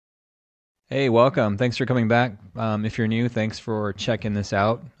Hey, welcome. Thanks for coming back. If you're new, thanks for checking this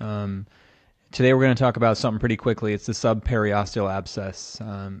out. Today we're going to talk about something pretty quickly. It's the subperiosteal abscess.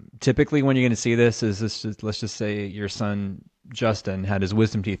 Typically, when you're going to see this is let's just say your son Justin had his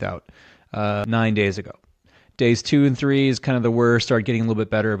wisdom teeth out 9 days ago. Days 2 and 3 is kind of the worst. Start getting a little bit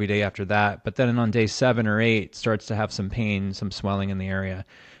better every day after that. But then on day 7 or 8, starts to have some pain, some swelling in the area.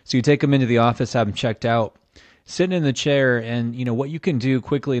 So you take him into the office, have him checked out, sitting in the chair, and what you can do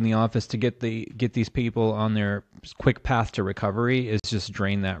quickly in the office to get these people on their quick path to recovery is just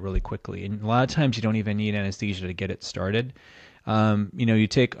drain that really quickly. And a lot of times you don't even need anesthesia to get it started. You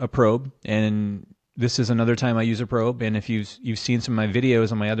take a probe, and this is another time I use a probe. And if you've seen some of my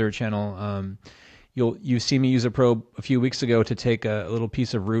videos on my other channel, you've seen me use a probe a few weeks ago to take a little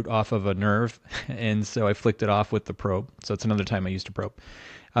piece of root off of a nerve, and so I flicked it off with the probe. So it's another time I used a probe.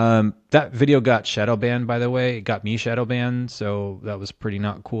 That video got shadow banned, by the way. It got me shadow banned, so that was pretty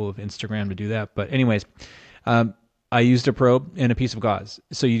not cool of Instagram to do that. But anyways, I used a probe and a piece of gauze.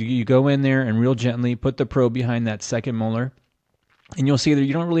 So you go in there and real gently put the probe behind that second molar, and you'll see that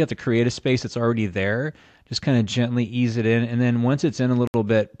you don't really have to create a space. It's already there. Just kind of gently ease it in, and then once it's in a little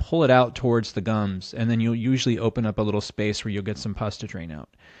bit, pull it out towards the gums, and then you'll usually open up a little space where you'll get some pus to drain out.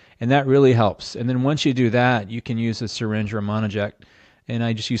 And that really helps. And then once you do that, you can use a syringe or a monoject, and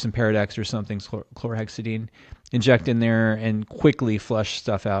I just use some Paradex or something, chlorhexidine, inject in there and quickly flush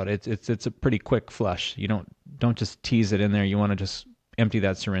stuff out. It's a pretty quick flush. You don't just tease it in there. You want to just empty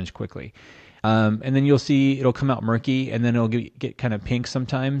that syringe quickly. And then you'll see it'll come out murky, and then it'll get kind of pink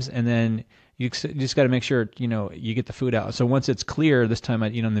sometimes, and then you just got to make sure you get the food out. So once it's clear, this time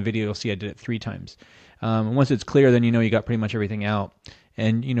in the video you'll see I did it 3 times. Once it's clear, then you got pretty much everything out.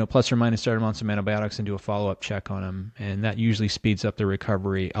 And plus or minus start them on some antibiotics and do a follow-up check on them, and that usually speeds up the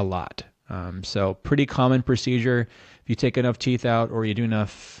recovery a lot. So pretty common procedure. If you take enough teeth out, or you do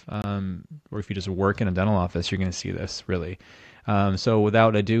enough, or if you just work in a dental office, you're going to see this really. So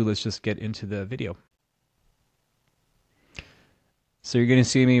without ado, let's just get into the video. So you're going to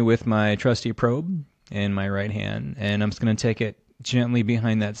see me with my trusty probe in my right hand, and I'm just going to take it gently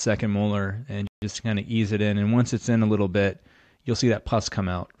behind that second molar and just kind of ease it in. And once it's in a little bit, you'll see that pus come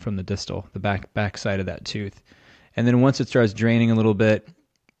out from the distal, the back side of that tooth. And then once it starts draining a little bit,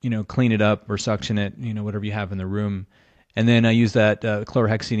 clean it up or suction it, whatever you have in the room. And then I use that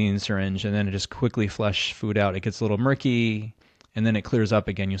chlorhexidine syringe, and then I just quickly flush food out. It gets a little murky, and then it clears up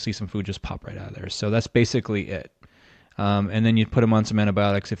again. You'll see some food just pop right out of there. So that's basically it. And then you put them on some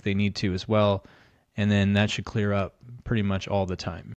antibiotics if they need to as well, and then that should clear up pretty much all the time.